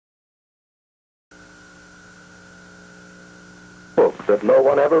that no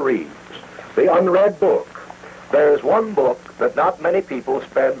one ever reads. The unread book. There is one book that not many people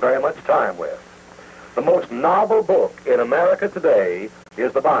spend very much time with. The most novel book in America today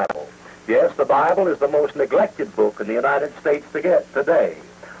is the Bible. Yes, the Bible is the most neglected book in the United States to get today,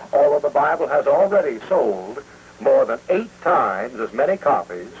 although the Bible has already sold more than 8 times as many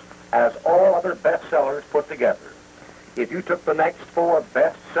copies as all other bestsellers put together. If you took the next 4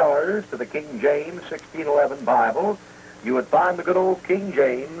 bestsellers to the King James 1611 Bible, you would find the good old King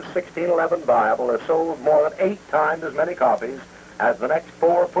James 1611 Bible has sold more than 8 times as many copies as the next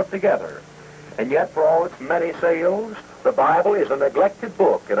 4 put together. And yet, for all its many sales, the Bible is a neglected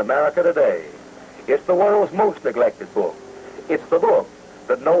book in America today. It's the world's most neglected book. It's the book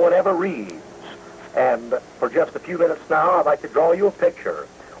that no one ever reads. And for just a few minutes now, I'd like to draw you a picture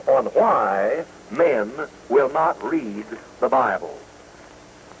on why men will not read the Bible.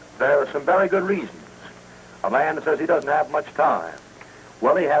 There are some very good reasons. A man says he doesn't have much time.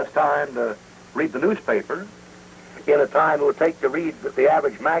 Well, he has time to read the newspaper in a time it would take to read the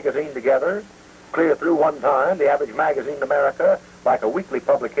average magazine together, clear through one time, the average magazine in America, like a weekly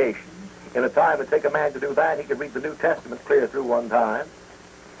publication. In a time it would take a man to do that, he could read the New Testament clear through one time.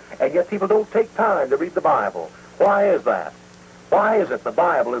 And yet people don't take time to read the Bible. Why is that? Why is it the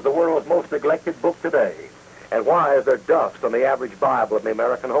Bible is the world's most neglected book today? And why is there dust on the average Bible in the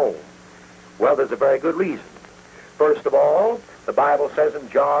American home? Well, there's a very good reason. First of all, the Bible says in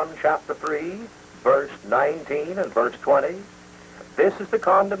John chapter 3, verse 19 and verse 20, this is the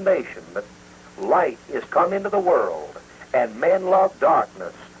condemnation, that light is come into the world, and men love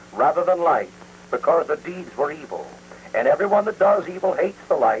darkness rather than light, because the deeds were evil. And everyone that does evil hates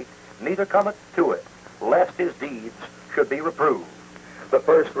the light, neither cometh to it, lest his deeds should be reproved. The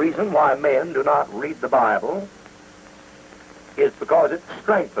first reason why men do not read the Bible is because it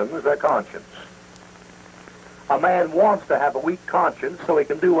strengthens their conscience. A man wants to have a weak conscience so he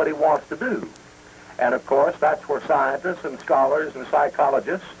can do what he wants to do. And of course, that's where scientists and scholars and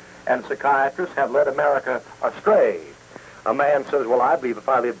psychologists and psychiatrists have led America astray. A man says, well, I believe if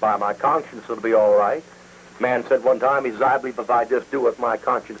I live by my conscience, it'll be all right. A man said one time, he says, I believe if I just do what my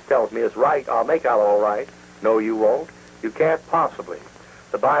conscience tells me is right, I'll make out all right. No, you won't. You can't possibly.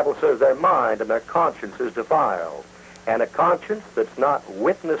 The Bible says their mind and their conscience is defiled. And a conscience that's not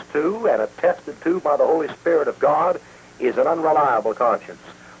witnessed to and attested to by the Holy Spirit of God is an unreliable conscience.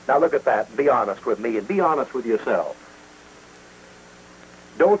 Now look at that and be honest with me and be honest with yourself.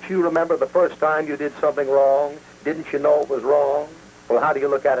 Don't you remember the first time you did something wrong? Didn't you know it was wrong? Well, how do you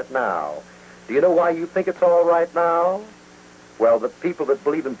look at it now? Do you know why you think it's all right now? Well, the people that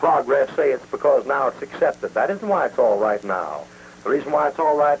believe in progress say it's because now it's accepted. That isn't why it's all right now. The reason why it's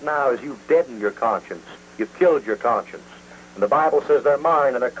all right now is you've deadened your conscience. You've killed your conscience. And the Bible says their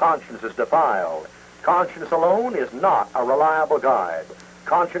mind and their conscience is defiled. Conscience alone is not a reliable guide.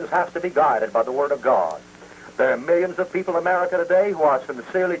 Conscience has to be guided by the Word of God. There are millions of people in America today who are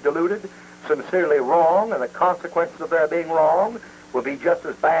sincerely deluded, sincerely wrong, and the consequences of their being wrong will be just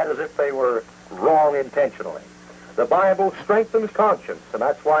as bad as if they were wrong intentionally. The Bible strengthens conscience, and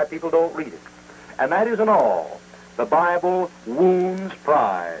that's why people don't read it. And that isn't all. The Bible wounds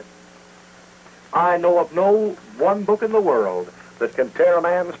pride. I know of no one book in the world that can tear a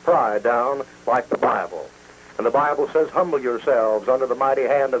man's pride down like the Bible. And the Bible says, humble yourselves under the mighty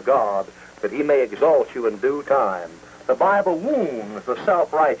hand of God, that he may exalt you in due time. The Bible wounds the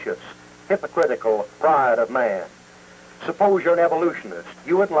self-righteous, hypocritical pride of man. Suppose you're an evolutionist.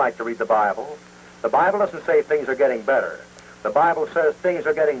 You wouldn't like to read the Bible. The Bible doesn't say things are getting better. The Bible says things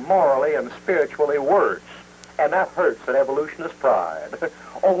are getting morally and spiritually worse. And that hurts an evolutionist's pride.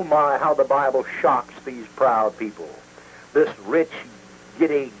 Oh my, how the Bible shocks these proud people. This rich,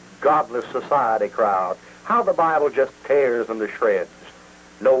 giddy, godless society crowd. How the Bible just tears them to shreds.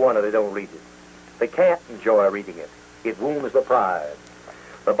 No wonder they don't read it. They can't enjoy reading it. It wounds the pride.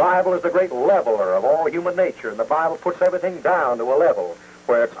 The Bible is the great leveler of all human nature, and the Bible puts everything down to a level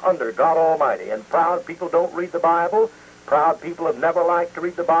where it's under God Almighty. And proud people don't read the Bible. Proud people have never liked to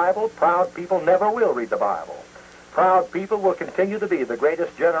read the Bible. Proud people never will read the Bible. Proud people will continue to be the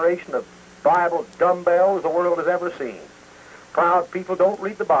greatest generation of Bible dumbbells the world has ever seen. Proud people don't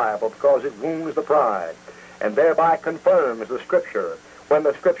read the Bible because it wounds the pride and thereby confirms the Scripture when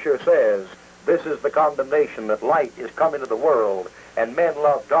the Scripture says, this is the condemnation, that light is come into the world, and men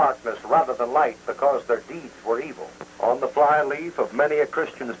love darkness rather than light because their deeds were evil. On the flyleaf of many a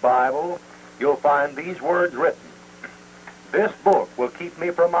Christian's Bible, you'll find these words written, this book will keep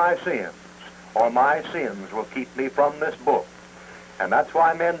me from my sins, or my sins will keep me from this book. And that's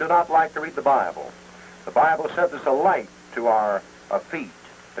why men do not like to read the Bible. The Bible says it's a light to our feet.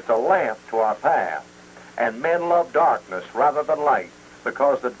 It's a lamp to our path. And men love darkness rather than light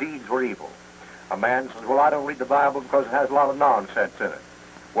because the deeds were evil. A man says, well, I don't read the Bible because it has a lot of nonsense in it.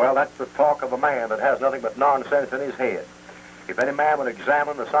 Well, that's the talk of a man that has nothing but nonsense in his head. If any man would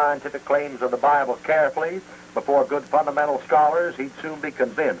examine the scientific claims of the Bible carefully before good fundamental scholars, he'd soon be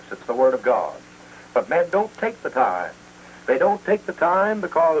convinced it's the Word of God. But men don't take the time. They don't take the time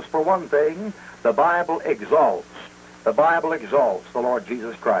because, for one thing, the Bible exalts. The Bible exalts the Lord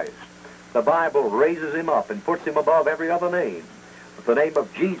Jesus Christ. The Bible raises him up and puts him above every other name. With the name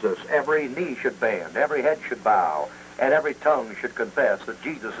of Jesus, every knee should bend, every head should bow, and every tongue should confess that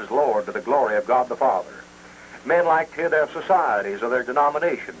Jesus is Lord to the glory of God the Father. Men like to hear their societies or their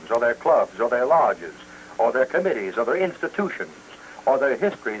denominations or their clubs or their lodges or their committees or their institutions or their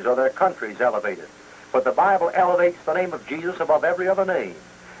histories or their countries elevated. But the Bible elevates the name of Jesus above every other name.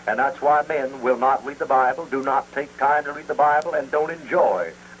 And that's why men will not read the Bible, do not take time to read the Bible, and don't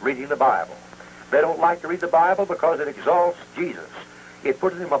enjoy reading the Bible. They don't like to read the Bible because it exalts Jesus. It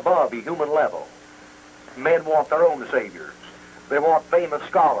puts him above the human level. Men want their own saviors. They want famous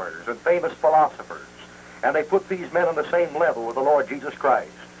scholars and famous philosophers. And they put these men on the same level with the Lord Jesus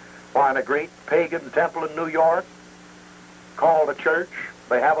Christ. Why, in a great pagan temple in New York, called a church,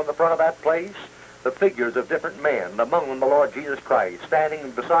 they have on the front of that place the figures of different men, among them the Lord Jesus Christ,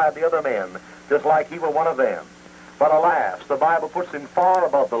 standing beside the other men, just like he were one of them. But alas, the Bible puts him far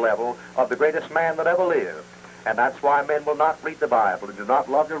above the level of the greatest man that ever lived. And that's why men will not read the Bible and do not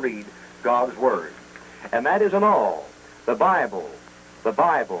love to read God's Word. And that isn't all. The Bible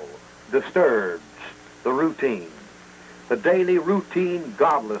disturbs the routine, the daily routine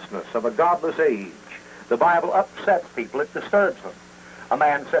godlessness of a godless age. The Bible upsets people. It disturbs them. A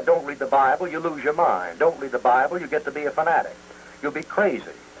man said, don't read the Bible, you lose your mind. Don't read the Bible, you get to be a fanatic. You'll be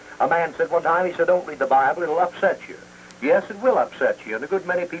crazy. A man said one time, he said, don't read the Bible, it'll upset you. Yes, it will upset you, and a good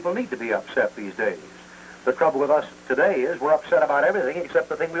many people need to be upset these days. The trouble with us today is we're upset about everything except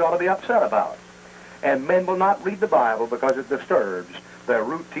the thing we ought to be upset about. And men will not read the Bible because it disturbs their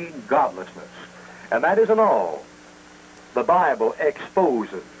routine godlessness. And that isn't all. The Bible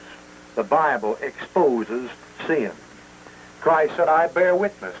exposes sin. Christ said, I bear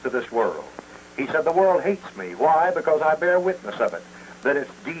witness to this world. He said, the world hates me. Why? Because I bear witness of it, that its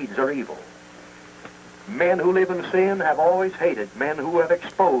deeds are evil. Men who live in sin have always hated men who have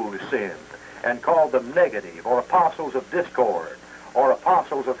exposed sin and called them negative, or apostles of discord, or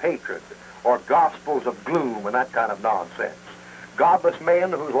apostles of hatred, or gospels of gloom and that kind of nonsense. Godless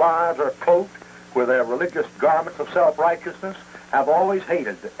men whose lives are cloaked with their religious garments of self-righteousness have always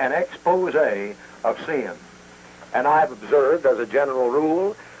hated an expose of sin. And I've observed, as a general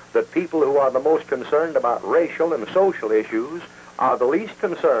rule, that people who are the most concerned about racial and social issues are the least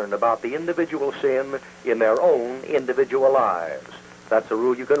concerned about the individual sin in their own individual lives. That's a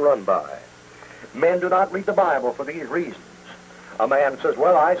rule you can run by. Men do not read the Bible for these reasons. A man says,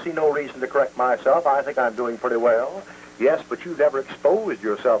 well, I see no reason to correct myself. I think I'm doing pretty well. Yes, but you've never exposed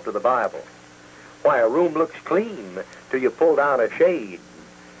yourself to the Bible. Why, a room looks clean till you pull down a shade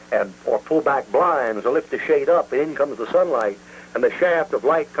or pull back blinds or lift the shade up, and in comes the sunlight, and the shaft of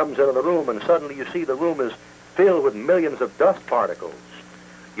light comes into the room, and suddenly you see the room is filled with millions of dust particles.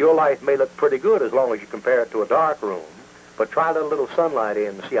 Your life may look pretty good as long as you compare it to a dark room, but try letting a little sunlight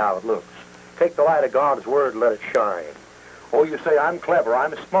in and see how it looks. Take the light of God's Word and let it shine. Oh, you say, I'm clever,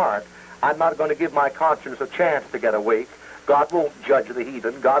 I'm smart, I'm not going to give my conscience a chance to get awake. God won't judge the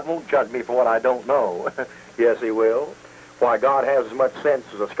heathen. God won't judge me for what I don't know. Yes, he will. Why, God has as much sense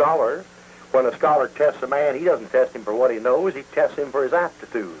as a scholar. When a scholar tests a man, he doesn't test him for what he knows, he tests him for his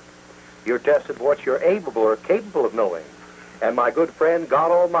aptitude. You're tested for what you're able or capable of knowing. And my good friend,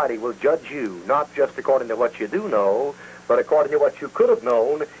 God Almighty will judge you, not just according to what you do know, but according to what you could have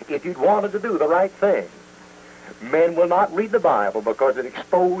known if you'd wanted to do the right thing. Men will not read the Bible because it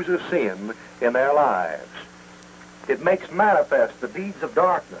exposes sin in their lives. It makes manifest the deeds of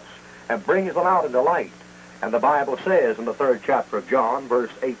darkness and brings them out into light. And the Bible says in the 3rd chapter of John, verse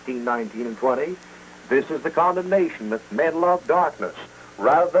 18, 19, and 20, this is the condemnation, that men love darkness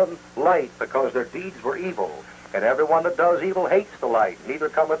rather than light, because their deeds were evil. And everyone that does evil hates the light, neither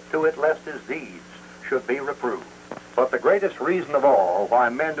cometh to it, lest his deeds should be reproved. But the greatest reason of all why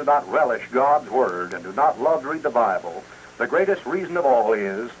men do not relish God's Word and do not love to read the Bible, the greatest reason of all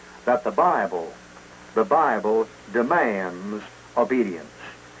is that the Bible demands obedience.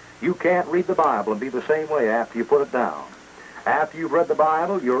 You can't read the Bible and be the same way after you put it down. After you've read the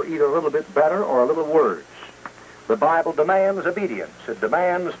Bible, you're either a little bit better or a little worse. The Bible demands obedience. It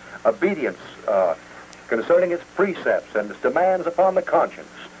demands obedience concerning its precepts and its demands upon the conscience.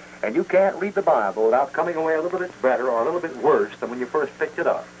 And you can't read the Bible without coming away a little bit better or a little bit worse than when you first picked it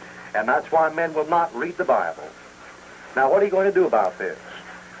up. And that's why men will not read the Bible. Now, what are you going to do about this?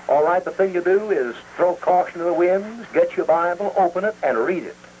 All right, the thing you do is throw caution to the winds, get your Bible, open it, and read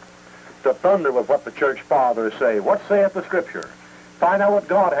it. To thunder with what the church fathers say. What saith the Scripture? Find out what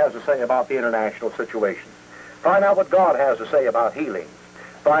God has to say about the international situation. Find out what God has to say about healing.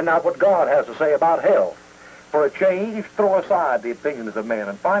 Find out what God has to say about health. For a change, throw aside the opinions of men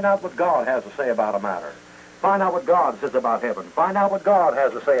and find out what God has to say about a matter. Find out what God says about heaven. Find out what God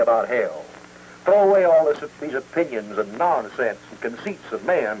has to say about hell. Throw away all these opinions and nonsense and conceits of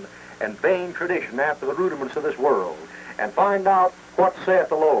men and vain tradition after the rudiments of this world, and find out what saith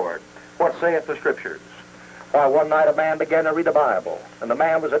the Lord, what saith the Scriptures. Why, one night a man began to read the Bible, and the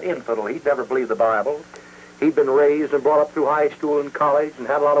man was an infidel. He'd never believed the Bible. He'd been raised and brought up through high school and college and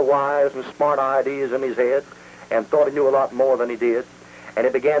had a lot of wise and smart ideas in his head and thought he knew a lot more than he did. And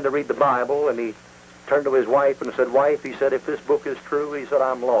he began to read the Bible, and he turned to his wife and said, "Wife," he said, "if this book is true," he said,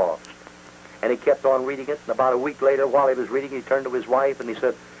 "I'm lost." And he kept on reading it, and about a week later, while he was reading, he turned to his wife and he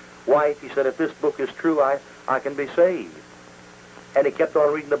said, "Wife," he said, "if this book is true, I can be saved." And he kept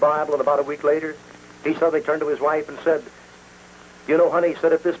on reading the Bible, and about a week later, he suddenly turned to his wife and said, "You know, honey," he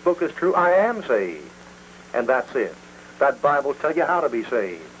said, "if this book is true, I am saved." And that's it. That Bible will tell you how to be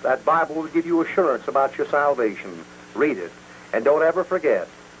saved. That Bible will give you assurance about your salvation. Read it. And don't ever forget,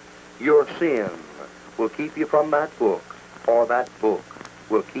 your sin will keep you from that book, or that book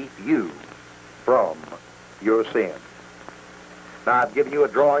will keep you from your sin. Now, I've given you a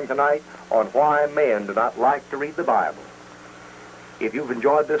drawing tonight on why men do not like to read the Bible. If you've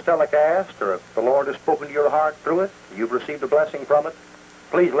enjoyed this telecast, or if the Lord has spoken to your heart through it, you've received a blessing from it,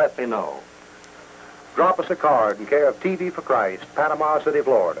 please let me know. Drop us a card in care of TV for Christ, Panama City,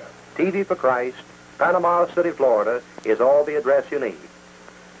 Florida. TV for Christ, Panama City, Florida is all the address you need.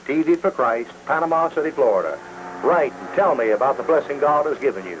 TV for Christ, Panama City, Florida. Write and tell me about the blessing God has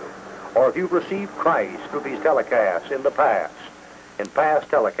given you. Or if you've received Christ through these telecasts in the past, in past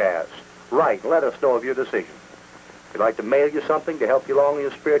telecasts, write and let us know of your decision. If you'd like to mail you something to help you along in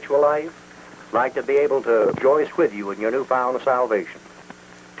your spiritual life, I'd like to be able to rejoice with you in your newfound salvation.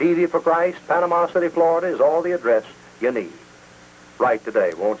 TV for Christ, Panama City, Florida is all the address you need. Write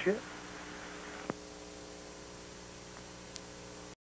today, won't you?